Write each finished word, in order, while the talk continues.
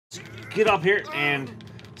Get up here and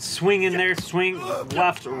swing in there. Swing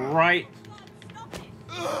left, right.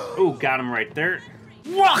 Ooh, got him right there.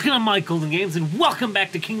 Welcome to Mike Golden Games, and welcome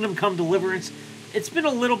back to Kingdom Come Deliverance. It's been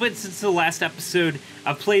a little bit since the last episode.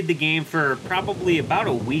 I've played the game for probably about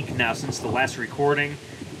a week now since the last recording,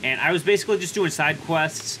 and I was basically just doing side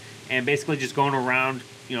quests and basically just going around,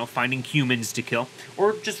 you know, finding humans to kill,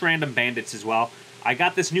 or just random bandits as well. I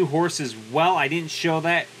got this new horse as well. I didn't show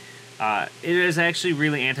that. It is actually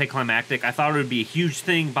really anticlimactic. I thought it would be a huge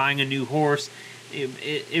thing buying a new horse.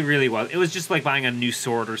 It really was. It was just like buying a new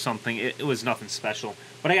sword or something. It was nothing special.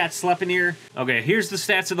 But I got Sleipnir. Okay, here's the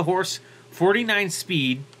stats of the horse. 49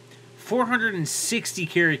 speed, 460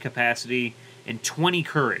 carry capacity, and 20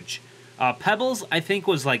 courage. Pebbles, I think,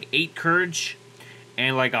 was like 8 courage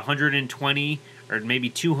and like 120 or maybe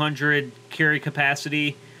 200 carry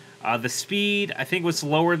capacity. The speed, I think, was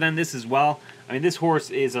lower than this as well. I mean, this horse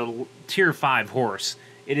is a tier 5 horse.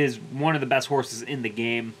 It is one of the best horses in the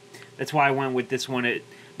game. That's why I went with this one.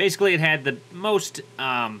 Basically, it had the most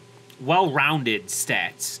well-rounded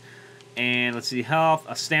stats. And let's see, health,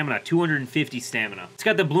 stamina, 250 stamina. It's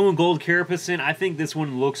got the blue and gold carapace in. I think this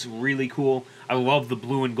one looks really cool. I love the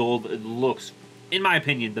blue and gold. It looks, in my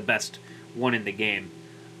opinion, the best one in the game.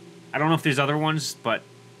 I don't know if there's other ones, but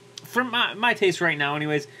from my taste right now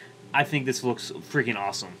anyways, I think this looks freaking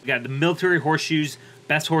awesome. We got the military horseshoes,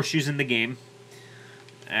 best horseshoes in the game.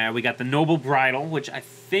 We got the noble bridle, which I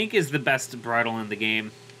think is the best bridle in the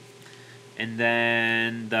game. And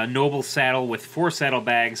then the noble saddle with 4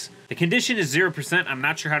 saddlebags. The condition is 0%. I'm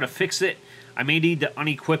not sure how to fix it. I may need to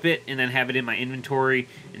unequip it and then have it in my inventory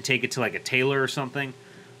and take it to like a tailor or something.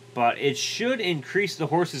 But it should increase the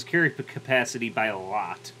horse's carry capacity by a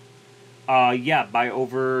lot. Yeah, by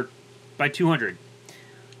 200.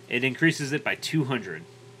 It increases it by 200.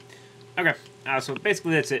 Okay, so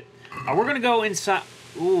basically that's it. We're going to go inside.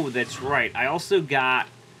 Ooh, that's right. I also got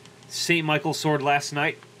St. Michael's sword last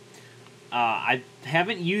night. I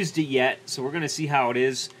haven't used it yet, so we're going to see how it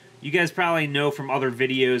is. You guys probably know from other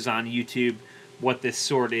videos on YouTube what this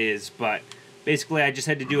sword is, but basically I just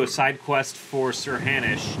had to do a side quest for Sir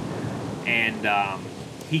Hanish, and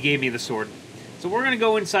he gave me the sword. So we're going to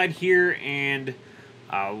go inside here, and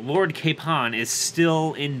Lord Capon is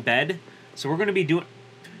still in bed, so we're going to be doing...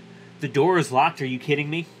 The door is locked, are you kidding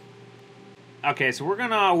me? Okay, so we're going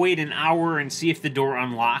to wait an hour and see if the door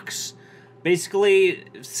unlocks. Basically,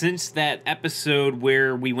 since that episode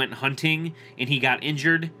where we went hunting and he got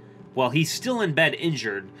injured, well, he's still in bed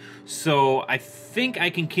injured, so I think I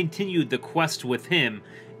can continue the quest with him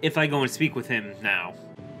if I go and speak with him now.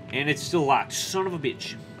 And it's still locked. Son of a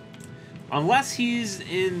bitch. Unless he's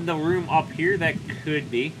in the room up here, that could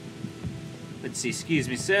be. Let's see, excuse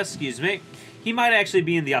me, sis, excuse me. He might actually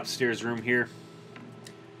be in the upstairs room here.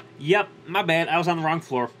 Yep, my bad, I was on the wrong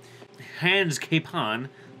floor. Hans Capon.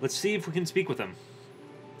 Let's see if we can speak with him.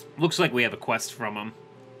 Looks like we have a quest from him.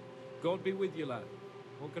 God be with you, lad.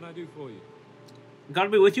 What can I do for you? God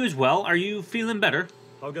be with you as well. Are you feeling better?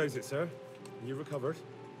 How goes it, sir? You recovered?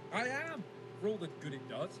 I am, for all the good it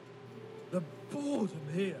does. The boredom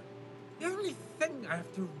here. The only thing I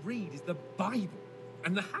have to read is the Bible.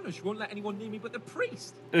 And the Hanish won't let anyone near me but the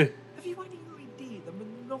priest. Have you any idea the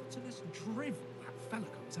monotonous drivel that fella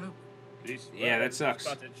comes out with? Yeah, that sucks.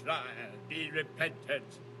 But a trial, be repentant.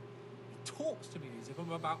 He talks to me as if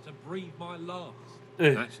I'm about to breathe my last.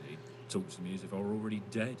 Actually, talks to me as if I were already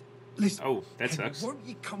dead. Listen, oh, that Henry, sucks. won't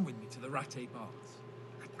you come with me to the Rattay Baths?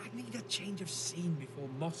 I need a change of scene before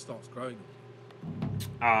moss starts growing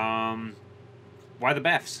on me. Why the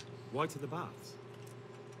baths? Why to the baths?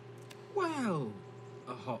 Well,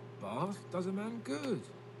 a hot bath does a man good.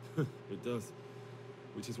 It does.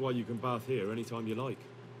 Which is why you can bath here anytime you like.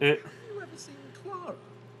 Have you ever seen Clara,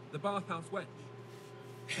 the bathhouse wench?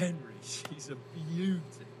 Henry, she's a beauty.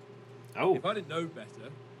 Oh. If I didn't know better,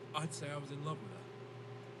 I'd say I was in love with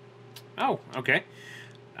her. Oh, okay.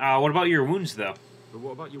 What about your wounds, though? But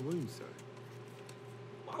what about your wounds, sir?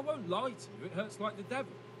 Well, I won't lie to you, it hurts like the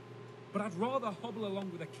devil. But I'd rather hobble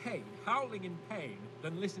along with a cane, howling in pain,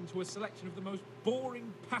 than listen to a selection of the most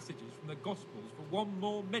boring passages from the Gospels for one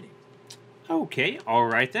more minute. Okay, all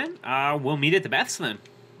right then. We'll meet at the baths then.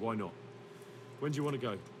 Why not? When do you want to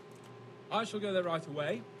go? I shall go there right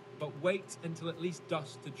away, but wait until at least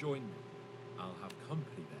dusk to join me. I'll have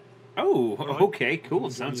company there. Oh, Right. okay, cool.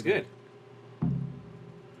 Sounds good.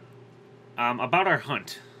 About our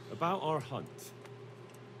hunt. About our hunt.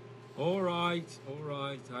 All right,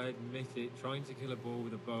 I admit it. Trying to kill a boar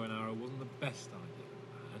with a bow and arrow wasn't the best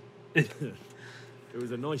idea, man. It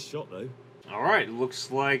was a nice shot, though. All right, looks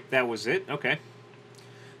like that was it. Okay.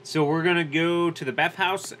 So we're going to go to the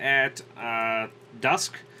bathhouse at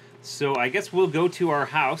dusk. So I guess we'll go to our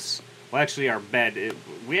house. Well, actually, our bed.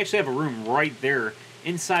 We actually have a room right there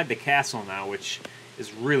inside the castle now, which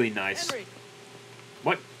is really nice. Henry.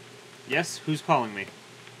 What? Yes? Who's calling me?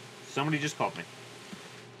 Somebody just called me.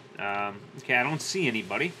 Okay, I don't see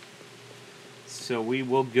anybody. So we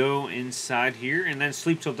will go inside here and then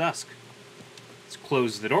sleep till dusk. Let's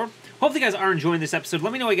close the door. Hopefully you guys are enjoying this episode.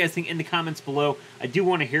 Let me know what you guys think in the comments below. I do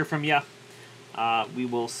want to hear from you. We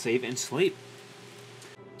will save and sleep.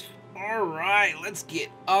 Alright, let's get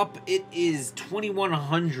up. It is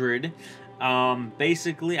 2100.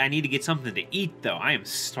 Basically, I need to get something to eat, though. I am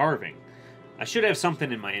starving. I should have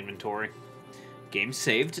something in my inventory. Game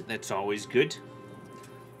saved. That's always good.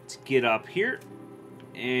 Let's get up here.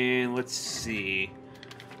 And let's see.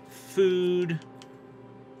 Food.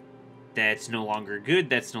 That's no longer good.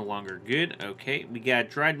 That's no longer good. Okay, we got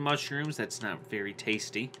dried mushrooms. That's not very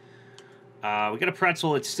tasty. We got a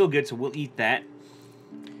pretzel. It's still good, so we'll eat that.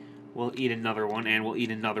 We'll eat another one, and we'll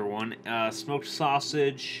eat another one. Smoked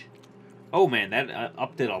sausage. Oh, man, that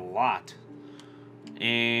upped it a lot.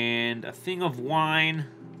 And a thing of wine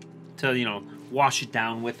to, you know, wash it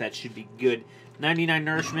down with. That should be good. 99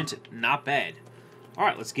 nourishment, not bad. All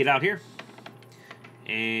right, let's get out here.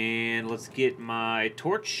 And let's get my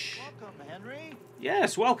torch. Welcome, Henry.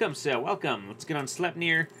 Yes, welcome, sir. Welcome. Let's get on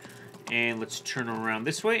Sleipnir. And let's turn around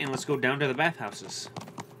this way, and let's go down to the bathhouses.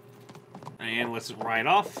 And let's ride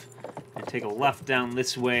off and take a left down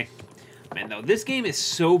this way. Man, though, this game is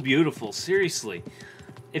so beautiful. Seriously.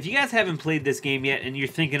 If you guys haven't played this game yet and you're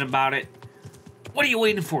thinking about it, what are you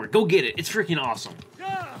waiting for? Go get it. It's freaking awesome.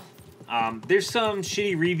 There's some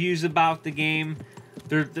shitty reviews about the game.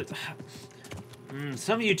 Some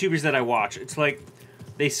YouTubers that I watch, it's like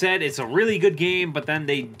they said it's a really good game, but then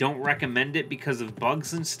they don't recommend it because of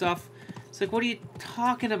bugs and stuff. It's like, what are you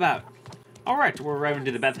talking about? Alright, we're arriving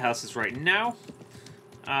to the bathhouses right now.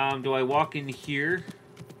 Do I walk in here?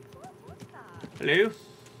 Hello?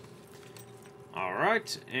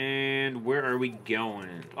 Alright, and where are we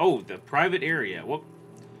going? Oh, the private area. Whoop.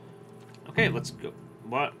 Okay, let's go.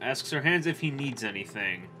 What? Ask Sir Hans if he needs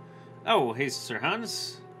anything. Oh, hey, Sir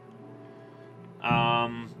Hans.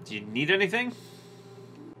 Do you need anything?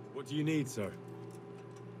 What do you need, sir?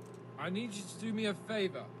 I need you to do me a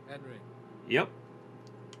favor, Henry. Yep.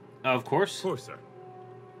 Of course. Of course, sir.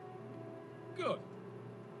 Good.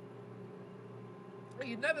 Well,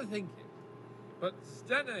 you'd never think it, but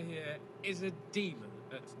Stenna here is a demon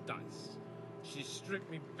at dice. She stripped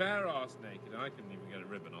me bare ass naked, and I couldn't even get a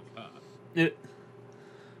ribbon off her.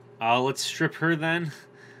 Let's strip her then.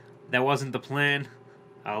 That wasn't the plan.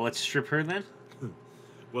 Let's strip her then.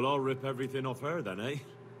 Well, I'll rip everything off her then, eh?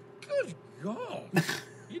 Good God!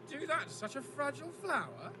 You do that to such a fragile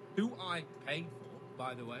flower, who I paid for,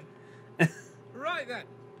 by the way. Right then,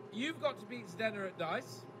 you've got to beat Stenna at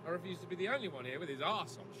dice. I refuse to be the only one here with his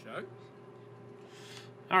arse on show.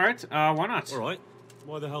 Alright, why not? Alright.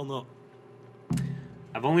 Why the hell not?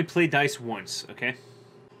 I've only played dice once, okay?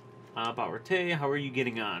 Baurte, how are you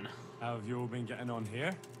getting on? How have you all been getting on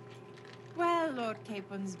here? Well, Lord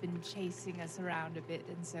Capon's been chasing us around a bit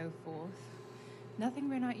and so forth. Nothing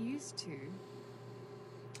we're not used to.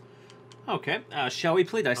 Okay, shall we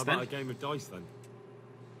play dice How then? about a game of dice then?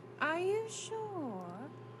 Are you sure?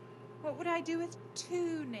 What would I do with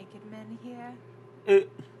two naked men here?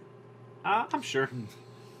 I'm sure.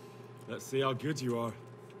 Let's see how good you are.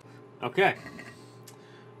 Okay.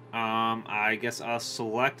 I guess I'll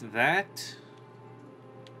select that.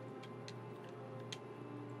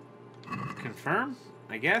 Confirm,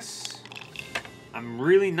 I guess. I'm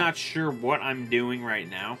really not sure what I'm doing right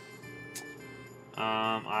now.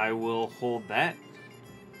 I will hold that,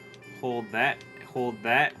 hold that, hold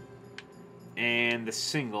that, and the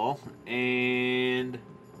single, and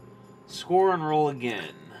score and roll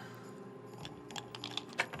again.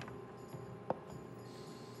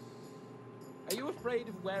 Are you afraid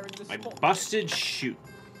of wearing the I spot? busted shoot.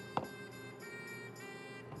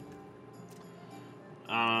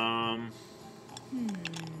 Oh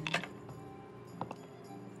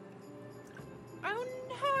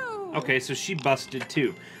no! Okay, so she busted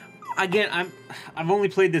too. Again, I've only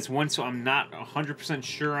played this once, so I'm not 100%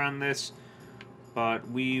 sure on this. But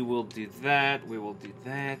we will do that. We will do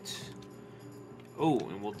that. Oh,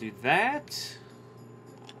 and we'll do that.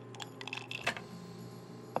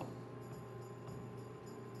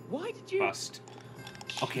 Why did you... Bust.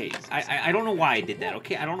 Okay, I don't know why I did that,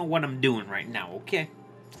 okay? I don't know what I'm doing right now, okay?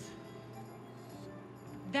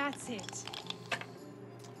 That's it.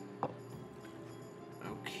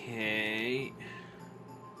 Okay.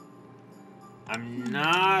 I'm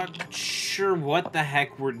not sure what the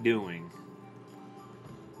heck we're doing.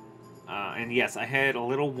 And yes, I had a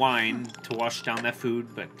little wine to wash down that food,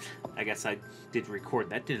 but I guess I did record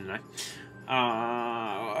that, didn't I?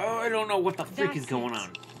 I don't know what the freak is going on.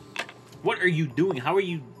 What are you doing? How are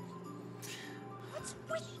you... What's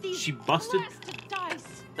with these She busted...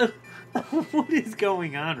 dice? What is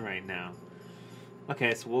going on right now?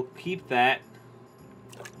 Okay, so we'll keep that.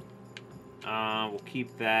 We'll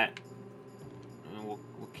keep that. We'll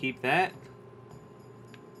keep that.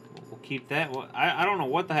 We'll keep that. Well, I don't know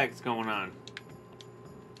what the heck's going on.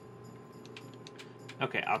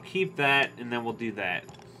 Okay, I'll keep that, and then we'll do that.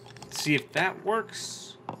 See if that works.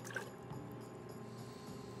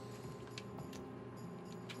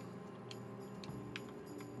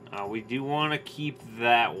 We do want to keep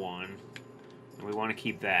that one. And we want to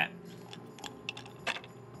keep that.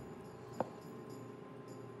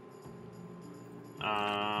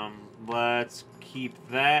 Let's keep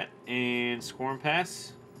that and score and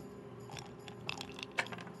pass.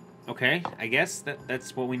 Okay, I guess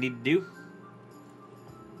that's what we need to do.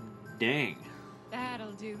 Dang.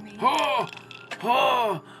 That'll do me. Oh!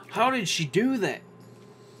 Oh! How did she do that?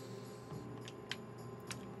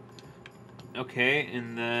 Okay,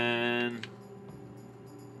 and then...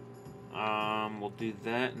 we'll do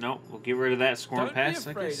that. Nope, we'll get rid of that score and pass,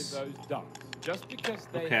 I guess. Don't be afraid of those ducks. Just because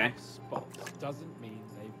they have spots doesn't mean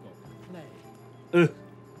they've got play.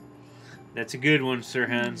 That's a good one, Sir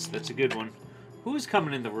Hans. That's a good one. Who's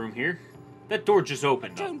coming in the room here? That door just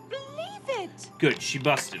opened up. Don't believe it. Good, she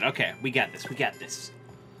busted. Okay, we got this. We got this.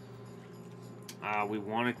 We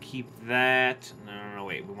want to keep that. No,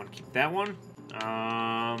 wait. We want to keep that one.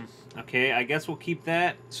 Okay, I guess we'll keep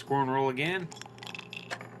that. Score and roll again.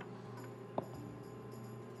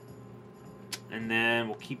 And then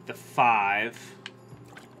we'll keep the 5.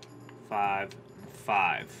 5.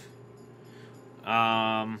 5.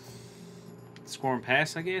 Score and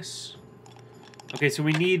pass, I guess. Okay, so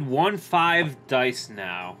we need 1 5 dice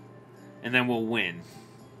now, and then we'll win.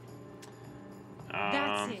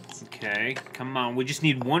 That's it. Okay, come on. We just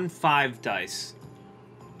need 1 5 dice.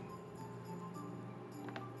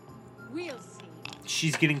 We'll see.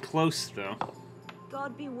 She's getting close, though.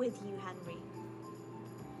 God be with you, Henry.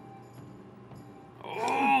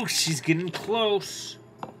 Oh, she's getting close.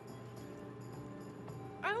 Oh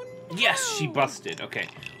no! Yes, she busted. Okay,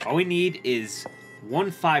 all we need is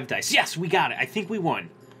 1 5 dice. Yes, we got it. I think we won.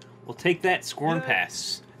 We'll take that score and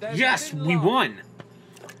pass. Yes, we won.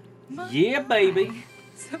 Yeah, baby.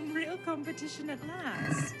 Some real competition at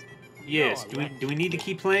last. Yes. Do we need to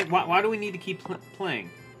keep playing? Why do we need to keep playing?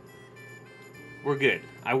 We're good.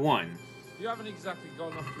 I won. You haven't exactly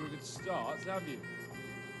gone off to a good start, have you?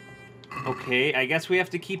 Okay, I guess we have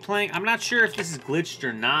to keep playing. I'm not sure if this is glitched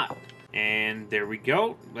or not. And there we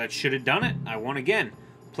go. That should have done it. I won again.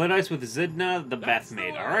 Play dice with Zidna, the bath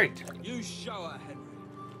maid. All right. You show her, Henry.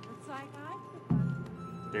 Looks like I won.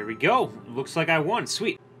 There we go. Looks like I won.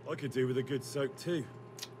 Sweet. I could do with a good soak too.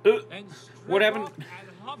 Then What strip happened? off and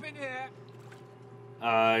hop in here.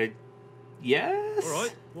 Yes? All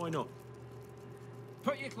right, why not?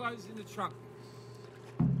 Put your clothes in the trunk.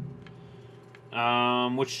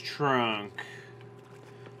 Which trunk?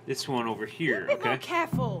 This one over here, Be okay. more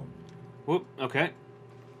careful. Whoop, okay.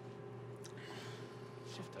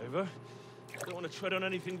 Shift over. Don't want to tread on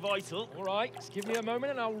anything vital. All right, just give me a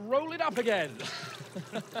moment and I'll roll it up again.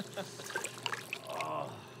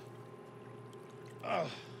 That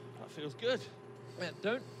feels good.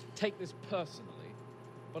 Don't take this personally,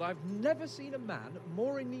 but I've never seen a man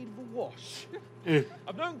more in need of a wash.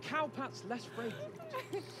 I've known cowpats less fragrant.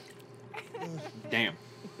 Damn.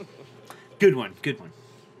 Good one, good one.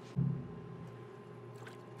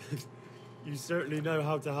 You certainly know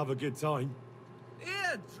how to have a good time.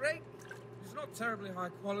 Yeah, drink. It's not terribly high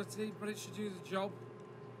quality, but it should do the job.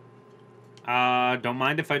 Don't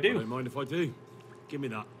mind if I I do. don't mind if I do. Give me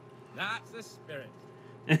that. That's the spirit.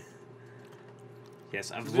 Yes,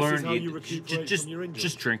 I've So this learned is how you recuperate just from your injury?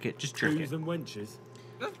 just drink it. Just drink Booze it. and wenches.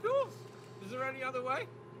 Of course. Is there any other way?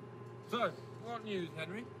 So, what news,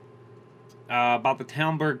 Henry? About the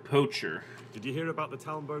Talmberg poacher. Did you hear about the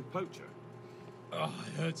Talmberg poacher? Oh, I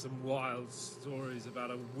heard some wild stories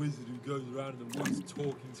about a wizard who goes around in the woods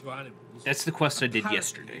talking to animals. That's the quest I did Apparently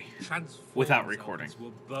yesterday. transforms without recording. us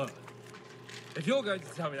will burn. If you're going to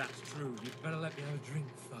tell me that's true, you'd better let me have a drink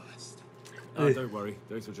first. Oh, don't worry.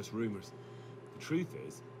 Those are just rumours. The truth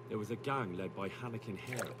is, there was a gang led by Hannikin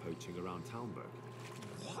Hare poaching around Talmberg.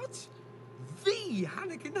 What? The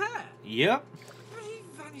Hannikin Hare? Yep. But he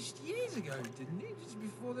vanished years ago, didn't he? Just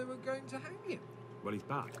before they were going to hang him. Well, he's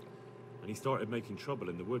back. And he started making trouble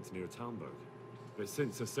in the woods near Talmberg. But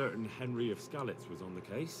since a certain Henry of Skalitz was on the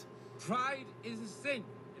case, Pride is a sin,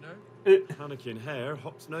 you know? Hannikin Hare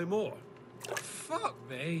hops no more. Fuck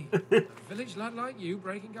me. A village lad like you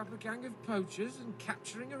breaking up a gang of poachers and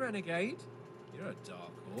capturing a renegade? You're a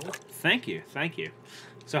dark horse. Thank you, thank you.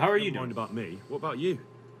 So how are you Never mind doing? about me. What about you?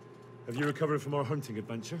 Have you recovered from our hunting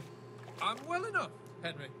adventure? I'm well enough,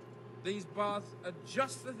 Henry. These baths are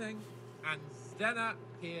just the thing, and Stena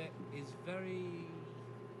here is very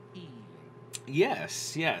healing.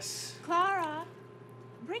 Yes, yes. Clara,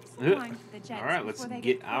 bring some wine to the gents All right, let's before they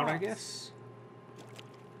get out, I cross. guess.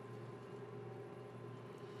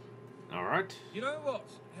 All right. You know what,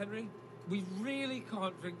 Henry? We really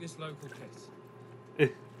can't drink this local piss.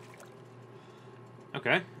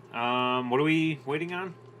 Okay. What are we waiting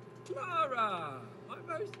on? Clara, my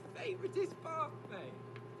most favouriteest bathmate.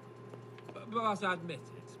 But I admit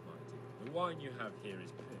it, my dear. The wine you have here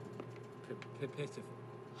is pitiful.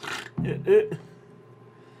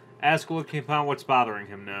 Ask Lord Capon what's bothering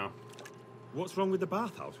him now. What's wrong with the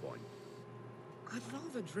bathhouse wine? I'd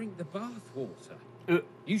rather drink the bath water. Uh,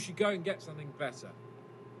 You should go and get something better.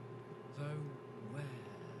 Though where?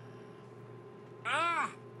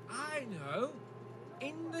 Ah, I know.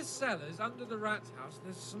 In the cellars under the rat house,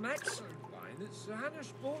 there's some excellent wine that Sir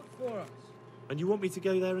Hanish bought for us. And you want me to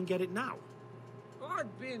go there and get it now?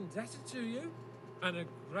 I'd be indebted to you, and a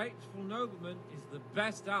grateful nobleman is the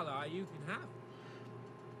best ally you can have.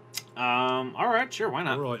 All right, sure, why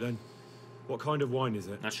not? All right then. What kind of wine is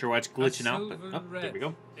it? Not sure why it's glitching out, but Silver red, there we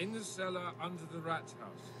go. in the cellar under the rat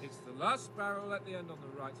house. It's the last barrel at the end on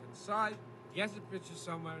the right-hand side. Get a picture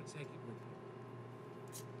somewhere and take it with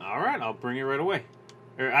you. All right, I'll bring it right away.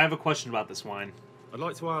 I have a question about this wine. I'd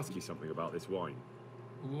like to ask you something about this wine.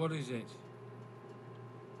 What is it?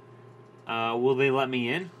 Will they let me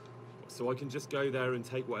in? So I can just go there and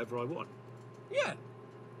take whatever I want. Yeah.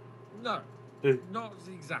 No, Uh, not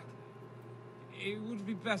exactly. It would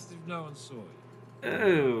be best if no one saw you.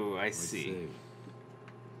 Oh, I see.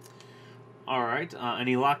 All right.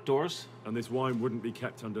 Any locked doors? And this wine wouldn't be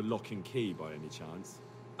kept under lock and key by any chance?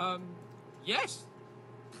 Yes,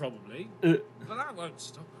 probably. Uh, But that won't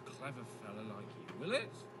stop a clever fella like you, will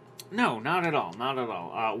it? no, not at all. Not at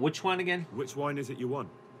all. Which one again? Which wine is it you want?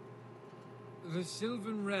 The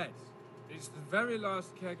Sylvan Red. It's the very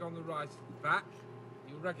last keg on the right at the back.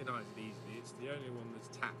 You'll recognise it easily. It's the only one that's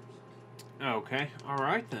tapped. Okay. All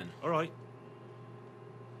right then. All right.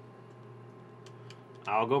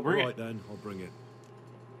 I'll go bring All right it. then, I'll bring it.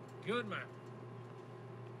 Good man.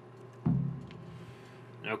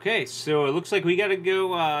 Okay, so it looks like we got to go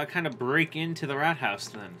kind of break into the rat house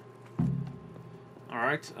then. All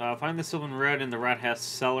right. Find the Sylvan Red in the rat house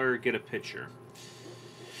cellar. Get a picture.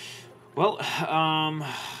 Well,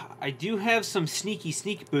 I do have some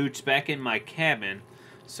sneak boots back in my cabin,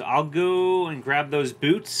 so I'll go and grab those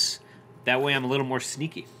boots. That way I'm a little more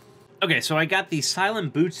sneaky. Okay, so I got these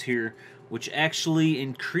silent boots here, which actually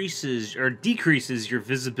increases or decreases your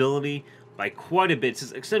visibility by quite a bit.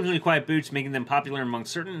 It's exceptionally quiet boots, making them popular among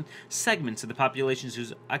certain segments of the population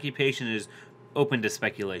whose occupation is open to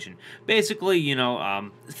speculation. Basically, you know,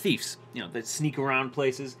 thieves, you know, that sneak around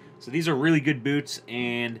places. So these are really good boots,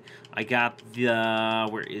 and I got the,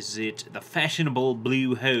 where is it? The fashionable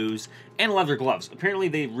blue hose and leather gloves. Apparently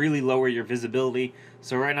they really lower your visibility.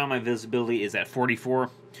 So right now my visibility is at 44,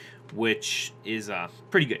 which is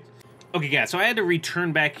pretty good. Okay guys, so I had to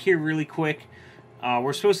return back here really quick.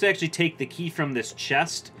 We're supposed to actually take the key from this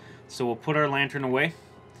chest. So we'll put our lantern away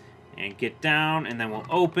and get down, and then we'll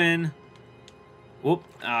open. Whoop,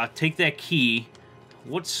 take that key.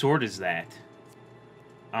 What sword is that?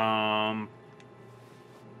 I'll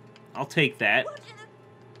take that.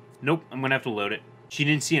 Nope, I'm gonna have to load it. She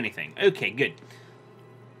didn't see anything. Okay, good.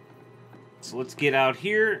 So let's get out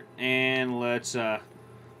here and let's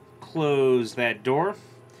close that door.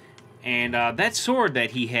 And that sword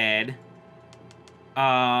that he had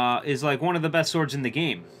is like one of the best swords in the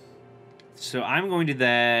game. So I'm going to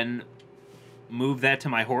then move that to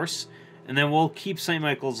my horse, and then we'll keep St.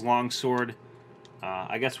 Michael's longsword.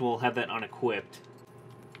 I guess we'll have that unequipped.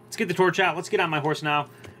 Let's get the torch out. Let's get on my horse now,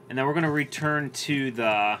 and then we're going to return to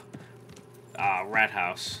the rat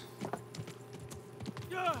house.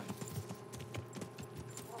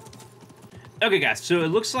 Okay, guys, so it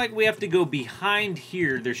looks like we have to go behind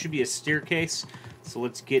here. There should be a staircase, so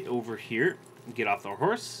let's get over here and get off the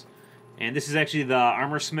horse. And this is actually the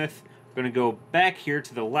armor smith. We're going to go back here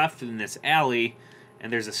to the left in this alley,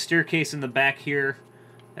 and there's a staircase in the back here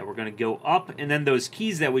that we're going to go up, and then those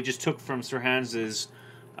keys that we just took from Sir Hans's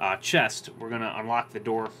chest, we're going to unlock the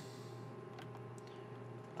door.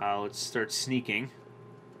 Let's start sneaking.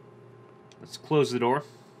 Let's close the door.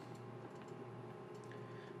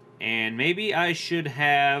 And maybe I should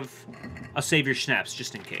have a Savior Schnapps,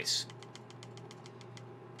 just in case.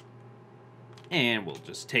 And we'll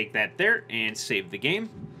just take that there and save the game.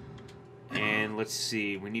 And let's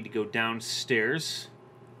see, we need to go downstairs.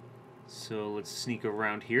 So let's sneak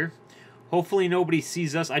around here. Hopefully nobody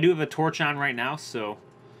sees us. I do have a torch on right now, so...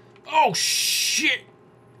 Oh, shit!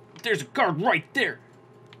 There's a guard right there!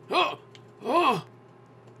 Oh! Oh!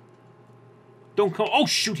 Don't come... Oh,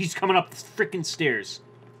 shoot, he's coming up the freaking stairs.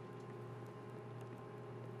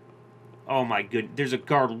 Oh, my goodness. There's a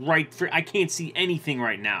guard right... I can't see anything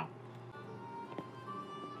right now.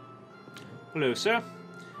 Hello, sir.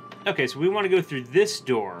 Okay, so we want to go through this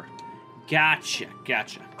door. Gotcha,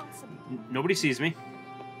 gotcha. Nobody sees me.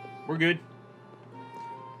 We're good.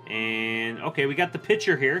 And, okay, we got the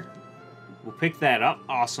picture here. We'll pick that up.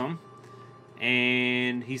 Awesome.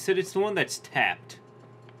 And he said it's the one that's tapped.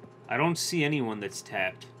 I don't see anyone that's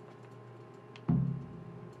tapped.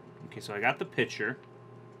 Okay, so I got the picture.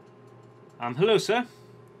 Hello, sir.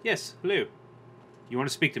 Yes, hello. You want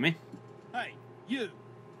to speak to me? Hey, you.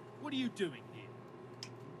 What are you doing here?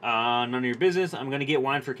 None of your business. I'm going to get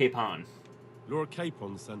wine for Capon. Lord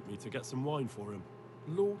Capon sent me to get some wine for him.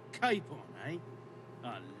 Lord Capon, eh? A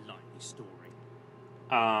likely story.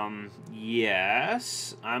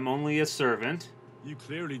 Yes. I'm only a servant. You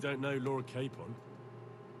clearly don't know Lord Capon.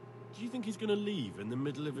 Do you think he's going to leave in the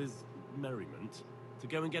middle of his merriment to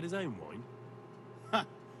go and get his own wine? Ha!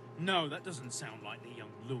 No, that doesn't sound like the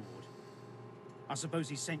young lord. I suppose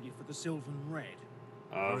he sent you for the silver and red.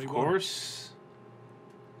 Of course.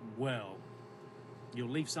 Well, you'll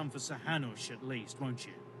leave some for Sir Hanush at least, won't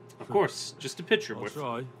you? Of course. Just a picture I'll with.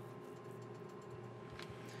 try.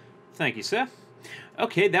 Thank you, sir.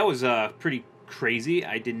 Okay, that was pretty crazy.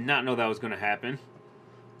 I did not know that was going to happen.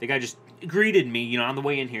 The guy just greeted me, you know, on the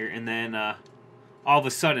way in here, and then all of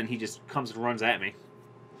a sudden he just comes and runs at me.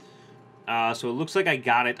 So it looks like I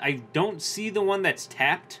got it. I don't see the one that's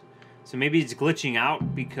tapped, so maybe it's glitching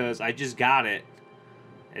out because I just got it.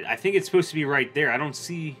 I think it's supposed to be right there. I don't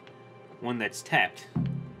see one that's tapped.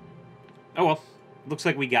 Oh well, looks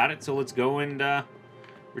like we got it, so let's go and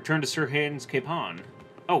return to Sir Hans Capon.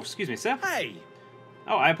 Oh, excuse me, sir. Hey!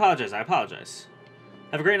 Oh, I apologize, I apologize.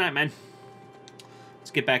 Have a great night, man.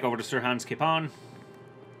 Let's get back over to Sir Hans Capon.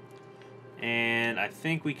 And I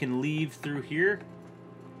think we can leave through here.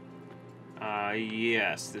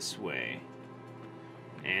 Yes, this way.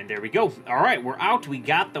 And there we go. Alright, we're out. We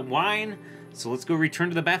got the wine. So let's go return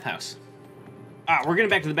to the bathhouse. We're getting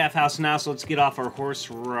back to the bathhouse now, so let's get off our horse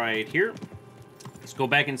right here. Let's go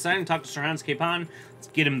back inside and talk to Sir Hans Capon. Let's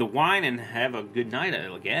get him the wine and have a good night,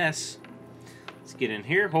 I guess. Let's get in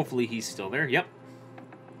here. Hopefully he's still there. Yep.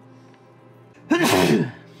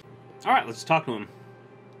 Alright, let's talk to him.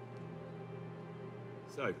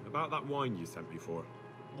 So, about that wine you sent me for.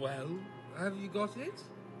 Well, have you got it?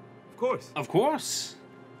 Of course. Of course.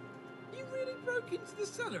 You really broke into the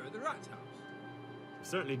cellar at the rat house? I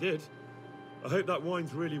certainly did. I hope that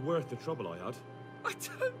wine's really worth the trouble I had. I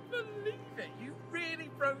don't believe it. You really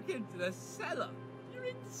broke into the cellar. You're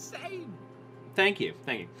insane. Thank you,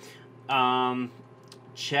 thank you.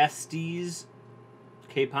 Chesties,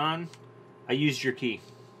 Capon, I used your key.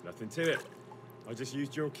 Nothing to it. I just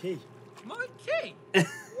used your key. My key?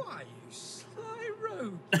 Why, you sly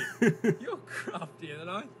rogue. You're craftier than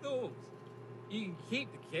I thought. You can keep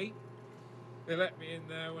the key. They let me in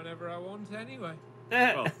there whenever I want anyway.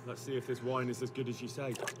 Well, let's see if this wine is as good as you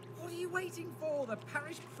say. What are you waiting for? The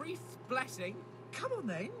parish priest's blessing? Come on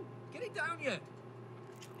then. Get it down you.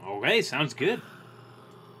 Okay, sounds good.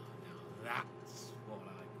 That's what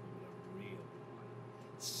I call a real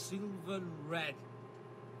wine. Silver red.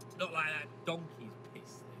 It's not like that donkey's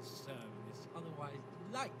piss they serve in this otherwise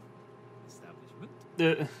light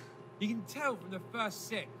establishment. You can tell from the first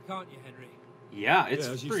sip, can't you, Henry? Yeah, it's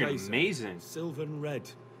as you freaking say, amazing. Silver and red.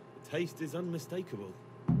 The taste is unmistakable.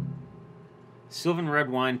 Sylvan red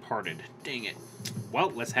wine parted. Dang it.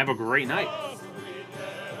 Well, let's have a great night.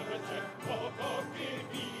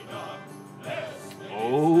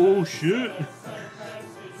 Oh, shit.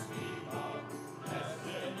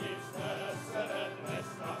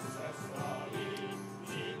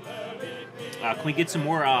 Can we get some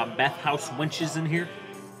more bathhouse wenches in here?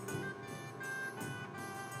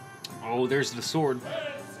 Oh, there's the sword.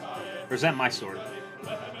 Or is that my sword?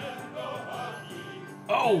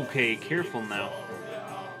 Okay, careful now.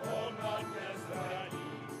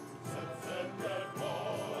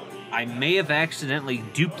 I may have accidentally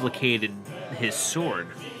duplicated his sword.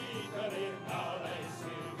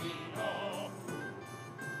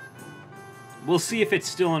 We'll see if it's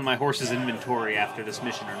still in my horse's inventory after this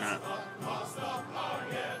mission or not.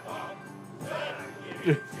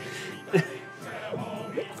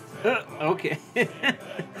 Okay.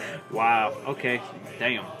 Wow, okay.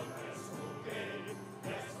 Damn.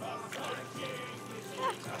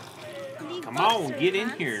 Come up, on, get in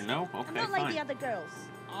servants. here. No? I'm Okay, not like fine. the other girls.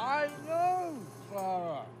 I know,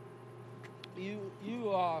 Clara. You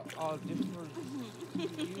are different.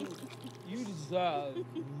 You deserve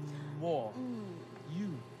more.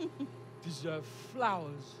 You deserve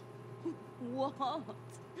flowers. What?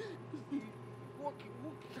 What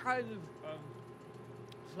kind of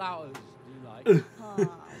flowers do you like?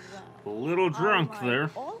 A little drunk I like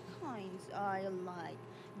there. all kinds. I like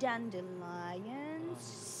dandelions,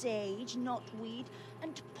 sage, knotweed,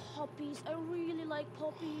 and poppies. I really like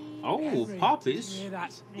poppies. Oh, Henry, did poppies. you hear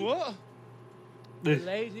that? What? The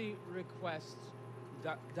lady requests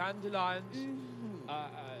dandelions,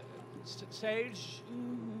 sage,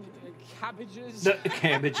 cabbages. The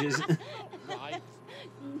cabbages. Right.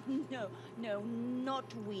 No,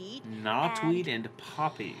 knotweed. Knotweed and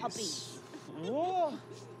poppies. Poppies. What?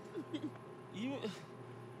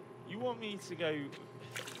 You want me to go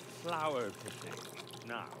flower picking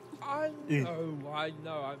now? I know.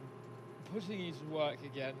 I'm putting you to work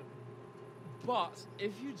again. But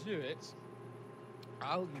if you do it,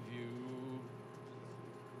 I'll give you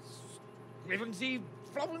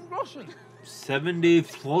 70,000 groschen.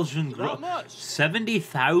 70,000 Not much.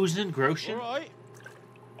 70,000 groschen? All right,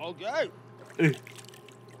 I'll go.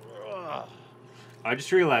 I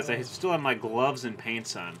just realized I still have my gloves and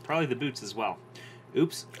pants on. Probably the boots as well.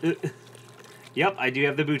 Oops. Yep, I do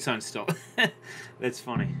have the boots on still. That's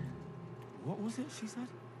funny. What was it she said?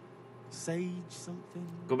 Sage something?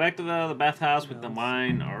 Go back to the bathhouse with the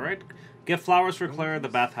wine. All right. Get flowers for Clara, the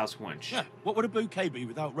bathhouse wench. Yeah, what would a bouquet be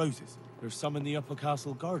without roses? There's some in the upper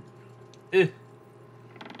castle garden.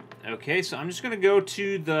 Okay, so I'm just going to go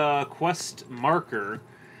to the quest marker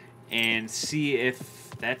and see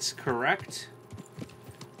if that's correct.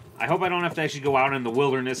 I hope I don't have to actually go out in the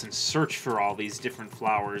wilderness and search for all these different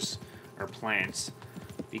flowers or plants,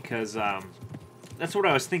 because that's what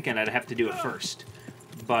I was thinking I'd have to do it first.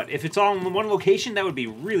 But if it's all in one location, that would be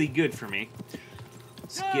really good for me.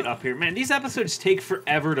 Let's get up here. Man, these episodes take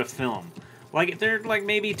forever to film. Like, they're like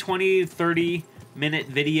maybe 20, 30-minute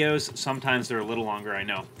videos. Sometimes they're a little longer, I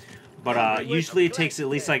know. But usually it takes at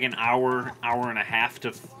least like an hour, hour and a half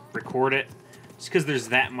to record it. Just because there's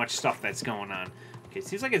that much stuff that's going on. Okay, it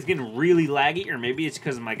seems like it's getting really laggy, or maybe it's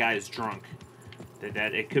because my guy is drunk.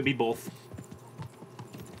 That it could be both.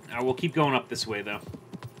 We'll keep going up this way, though.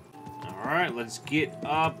 Alright, let's get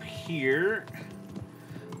up here.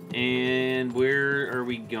 And where are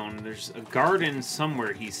we going? There's a garden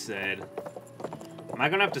somewhere, he said. Am I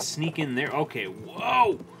going to have to sneak in there? Okay,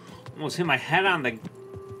 whoa! Almost hit my head on the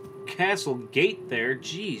castle gate there.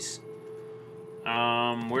 Jeez.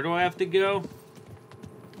 Where do I have to go?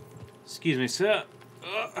 Excuse me, sir.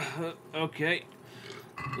 Okay.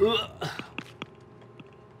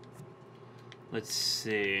 Let's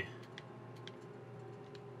see.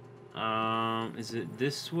 Is it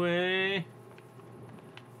this way?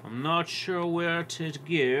 I'm not sure where to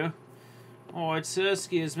go. Alright, sir,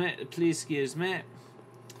 excuse me. Please excuse me.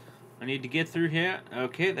 I need to get through here.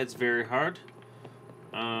 Okay, that's very hard.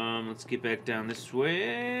 Let's get back down this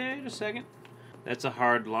way. Wait a second. That's a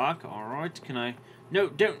hard lock. Alright, can I... No,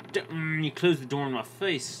 don't. You closed the door in my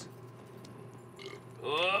face.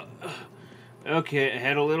 Okay, I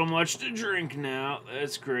had a little much to drink now.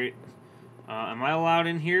 That's great. Am I allowed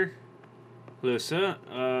in here? Hello, sir.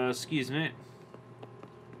 Excuse me.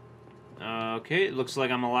 Okay, it looks like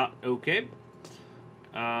I'm allowed. Okay.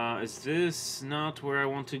 Is this not where I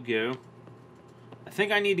want to go? I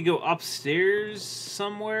think I need to go upstairs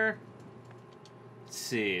somewhere. Let's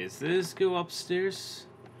see. Is this go upstairs?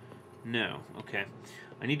 No. Okay.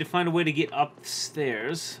 I need to find a way to get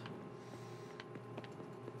upstairs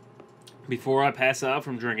before I pass out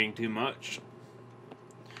from drinking too much.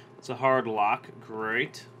 It's a hard lock.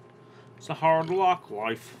 Great. It's a hard lock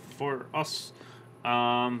life for us.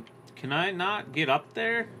 Can I not get up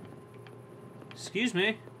there? Excuse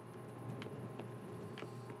me.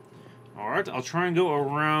 Alright, I'll try and go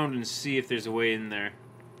around and see if there's a way in there.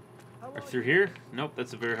 Or through here? Nope,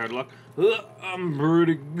 that's a very hard lock. I'm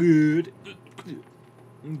pretty good.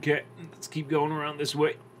 Okay, let's keep going around this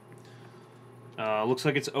way. Looks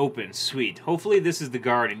like it's open. Sweet. Hopefully this is the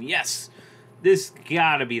garden. Yes! This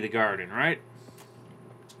gotta be the garden, right?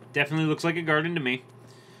 Definitely looks like a garden to me.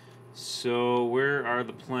 So, where are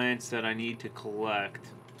the plants that I need to collect?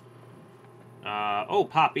 Oh,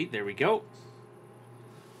 poppy. There we go.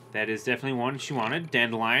 That is definitely one she wanted.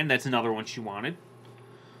 Dandelion. That's another one she wanted.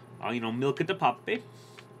 You know, milk at the poppy.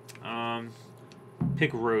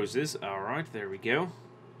 Pick roses. Alright, there we go.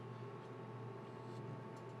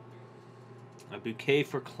 A bouquet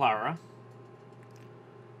for Clara.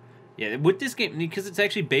 Yeah, with this game, because it's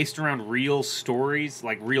actually based around real stories,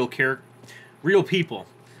 like real real people.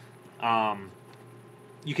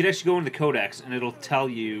 You could actually go into the Codex, and it'll tell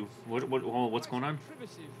you what's going on.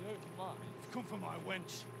 Privacy, if you don't mind. Come for my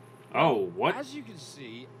wench. Oh, what? As you can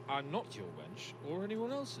see, I'm not your wench or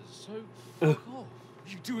anyone else's, so fuck off.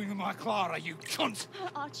 You doing with my Clara, you cunt?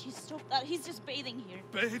 Archie, stop that. He's just bathing here.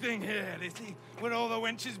 Bathing here, is he? When all the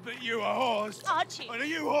wenches but you are whores. Archie! And are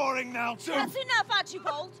you whoring now too? That's enough,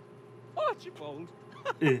 Archibald! Archibald.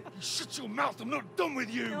 Shut your mouth, I'm not done with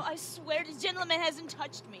you. No, I swear this gentleman hasn't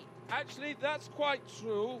touched me. Actually, that's quite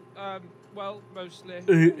true. Well, mostly.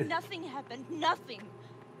 Nothing happened, nothing.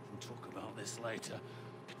 We'll talk about this later.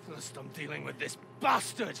 First, I'm dealing with this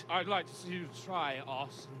bastard. I'd like to see you try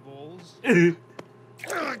arse and balls.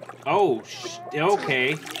 Oh,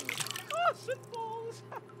 okay. Arse and balls!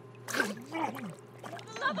 For the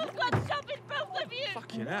love of God, stop it, both of you!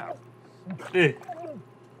 Fucking hell. Hey,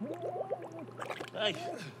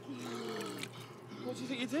 What do you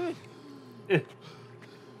think you're doing?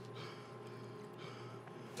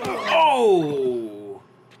 Oh!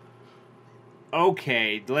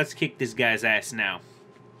 Okay, let's kick this guy's ass now.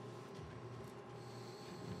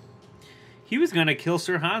 He was gonna kill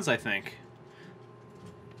Sir Hans, I think.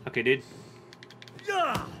 Okay, dude.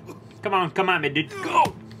 Come on, man, dude.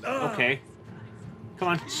 Go! Okay. Come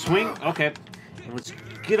on, swing. Okay. And let's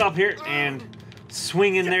get up here and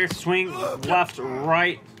swing in there. Swing left,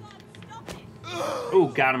 right.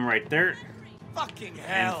 Ooh, got him right there. Fucking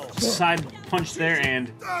And side punch there,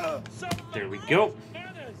 and there we go.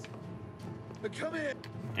 Come here.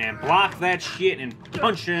 And block that shit and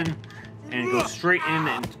punch in and go straight in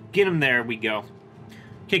and get him. There we go.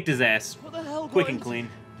 Kicked his ass. what the hell? Quick and clean.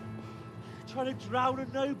 Trying to drown a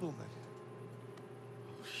nobleman.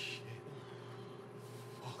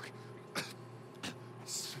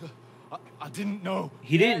 I didn't know.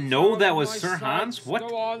 He didn't know that was Sir Hans? What?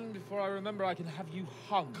 Go on before I remember I can have you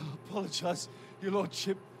hung. Apologize, your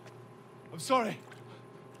lordship. I'm sorry.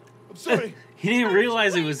 I'm sorry. He didn't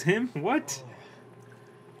realize it was him? What?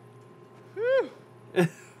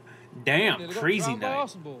 Damn, Nearly got crazy drowned by night.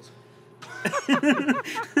 arse and balls.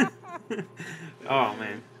 Oh,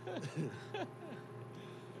 man.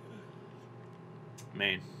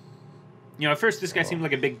 Man. You know, at first this guy seemed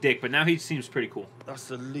like a big dick, but now he seems pretty cool. That's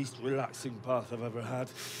the least relaxing bath I've ever had.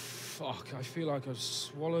 Fuck, I feel like I've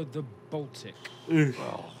swallowed the Baltic.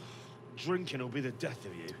 Oh, drinking will be the death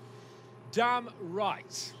of you. Damn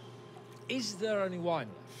right. Is there any wine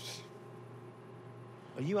left?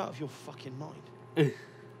 Are you out of your fucking mind?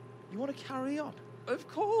 You want to carry on? Of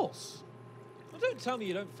course. Well, don't tell me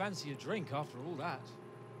you don't fancy a drink after all that.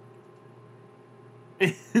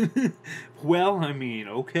 Well, I mean,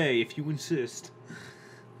 okay, if you insist.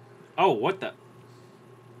 Oh, what the?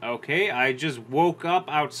 Okay, I just woke up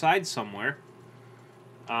outside somewhere.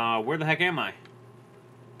 Where the heck am I?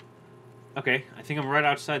 Okay, I think I'm right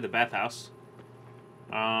outside the bathhouse.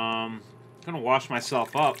 Gonna wash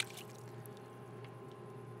myself up.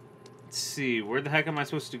 Let's see, where the heck am I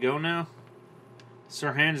supposed to go now?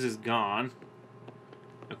 Sir Hans is gone.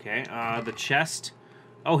 Okay, the chest.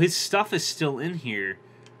 Oh, his stuff is still in here.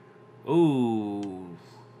 Ooh.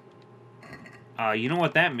 You know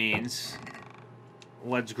what that means.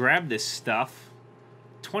 Let's grab this stuff.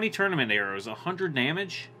 20 tournament arrows, 100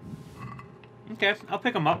 damage. Okay, I'll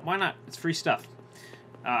pick them up. Why not? It's free stuff.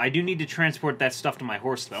 I do need to transport that stuff to my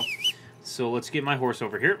horse, though. So let's get my horse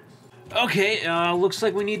over here. Okay, looks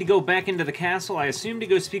like we need to go back into the castle. I assume to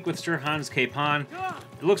go speak with Sir Hans Capon.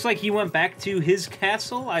 It looks like he went back to his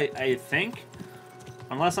castle, I think.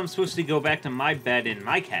 Unless I'm supposed to go back to my bed in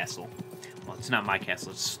my castle. Well, it's not my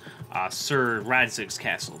castle. It's Sir Radzig's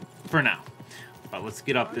castle. For now. But let's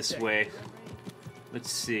get up this way.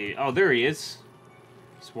 Let's see. Oh, there he is.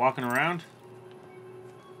 He's walking around.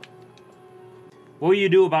 What will you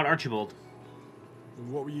do about Archibald?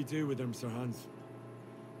 And what will you do with him, Sir Hans?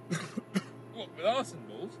 What, with arse and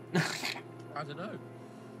balls? I don't know.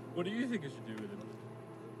 What do you think I should do with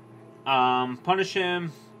him? Punish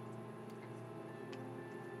him.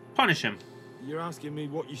 Punish him. You're asking me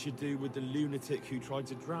what you should do with the lunatic who tried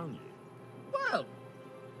to drown you? Well,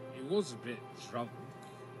 he was a bit drunk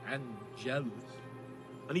and jealous.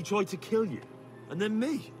 And he tried to kill you. And then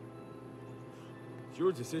me. It's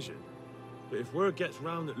your decision. But if word gets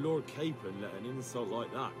round that Lord Capon let an insult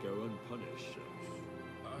like that go unpunished...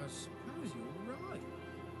 I suppose you're right.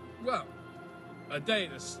 Well, a day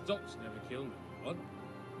at the stocks never killed anyone.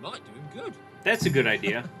 Might do him good. That's a good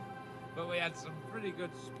idea. But we had some pretty good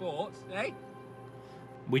sport, eh?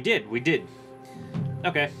 We did.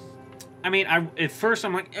 Okay. I mean, at first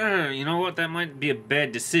I'm like, you know what? That might be a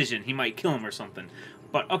bad decision. He might kill him or something.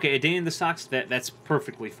 But okay, a day in the stocks, that's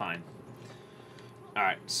perfectly fine.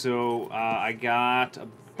 Alright, so I got a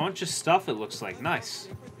bunch of stuff, it looks like. Nice.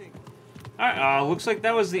 Alright, looks like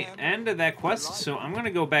that was the end of that quest, so I'm going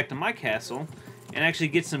to go back to my castle and actually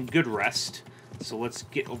get some good rest. So let's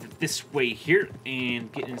get over this way here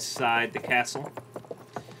and get inside the castle.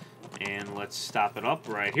 And let's stop it up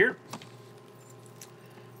right here.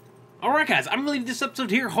 Alright guys, I'm going to leave this episode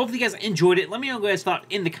here. Hopefully you guys enjoyed it. Let me know what you guys thought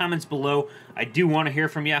in the comments below. I do want to hear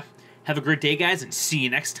from you. Have a great day, guys, and see you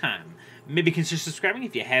next time. Maybe consider subscribing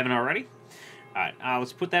if you haven't already. Alright,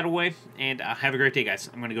 let's put that away, and have a great day, guys.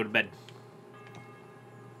 I'm going to go to bed.